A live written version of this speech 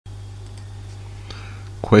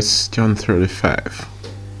Question 35.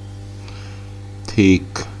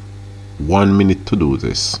 Take 1 minute to do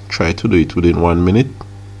this. Try to do it within 1 minute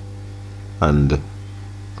and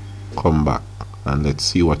come back and let's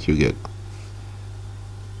see what you get.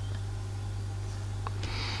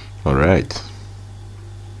 Alright.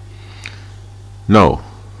 Now,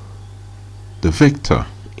 the vector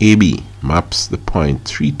AB maps the point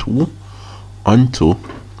 3, 2 onto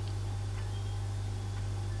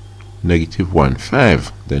 -1,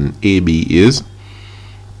 5. Then AB is,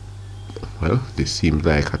 well, this seems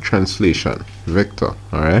like a translation vector.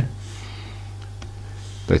 Alright,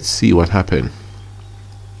 let's see what happened.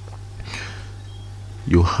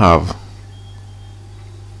 You have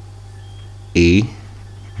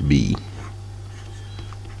AB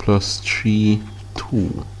plus 3,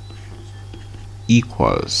 2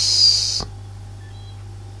 equals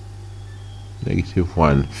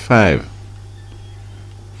 -1, 5.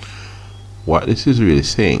 What this is really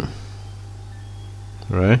saying,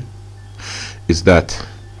 right, is that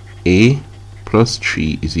A plus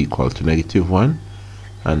 3 is equal to -1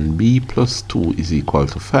 and B plus 2 is equal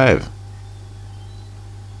to 5.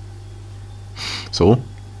 So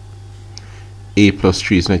A plus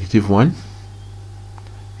 3 is -1.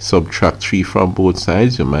 Subtract 3 from both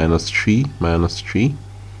sides, you minus 3 minus 3.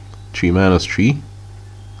 3 minus 3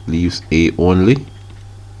 leaves A only.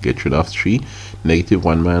 Get rid of 3.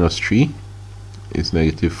 -1 minus 3 is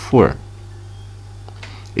 -4.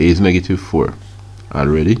 A is -4.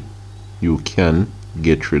 Already you can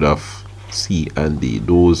get rid of C and D.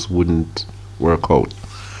 Those wouldn't work out.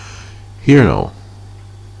 Here now,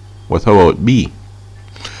 what about B?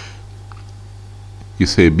 You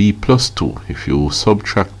say B plus 2. If you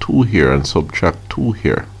subtract 2 here and subtract 2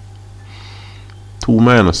 here, 2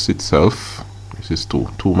 minus itself, this is 2.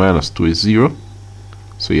 2 minus 2 is 0.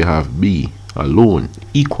 So you have B alone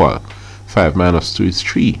equal 5 minus 2 is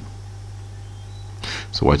 3.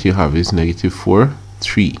 So what you have is -4,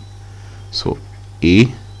 3. So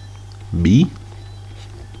A, B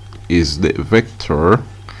is the vector.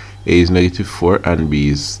 A is -4 and B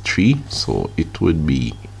is 3. So it would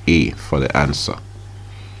be A for the answer.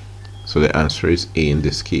 So the answer is A in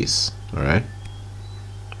this case. Alright.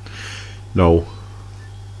 Now,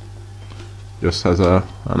 just as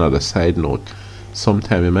another side note,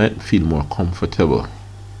 sometimes you might feel more comfortable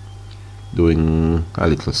doing a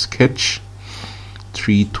little sketch.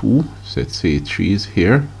 3, 2. So let's say 3 is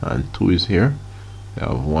here and 2 is here. You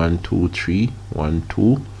have 1, 2, 3, 1,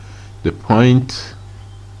 2. The point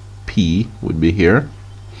P would be here.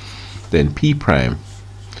 Then P prime,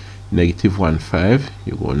 -1, 5.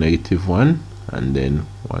 You go -1 and then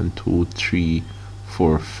 1, 2, 3,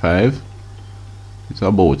 4, 5. It's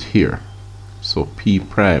about here. So P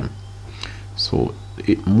prime. So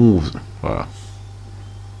it moves.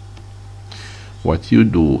 What you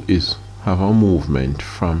do is have a movement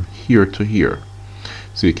from here to here.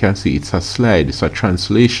 So you can see it's a slide, it's a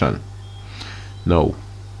translation. Now,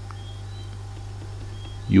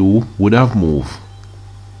 you would have moved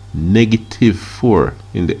 -4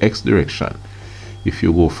 in the x direction. If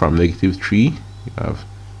you go from -3, you have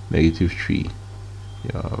 -3.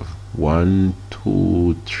 You have 1,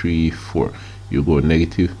 2, 3, 4. You go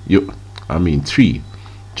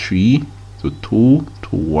three to 2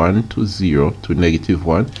 to 1 to 0 to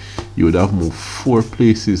 -1. You would have moved 4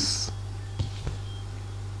 places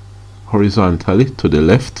horizontally to the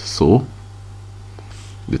left. So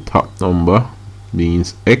the top number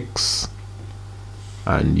means x,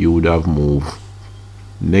 and you would have moved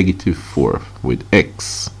 -4 with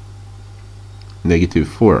x.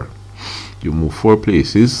 -4. You move 4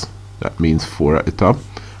 places, that means 4 at the top,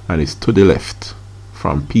 and it's to the left.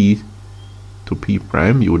 From P to P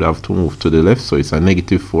prime, you would have to move to the left, so it's a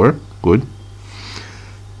 -4. Good.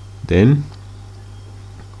 Then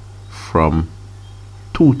from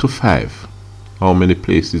 2 to 5, how many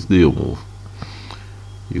places do you move?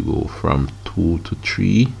 You go from 2 to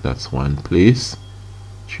 3, that's 1 place.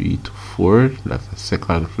 3 to 4, that's a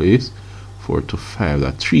second place. 4 to 5,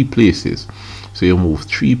 that's 3 places. So you move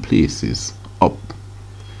 3 places up.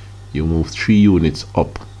 You move 3 units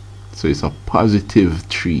up. So it's a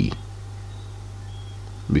 +3,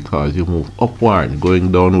 because you move upward.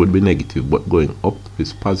 Going down would be negative, but going up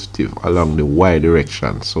is positive along the y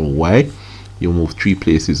direction. So y, you move 3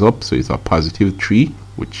 places up, so it's a +3,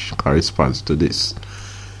 which corresponds to this.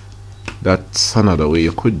 That's another way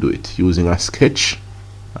you could do it, using a sketch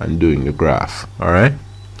and doing the graph. Alright,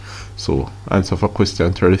 so answer for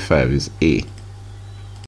question 35 is A.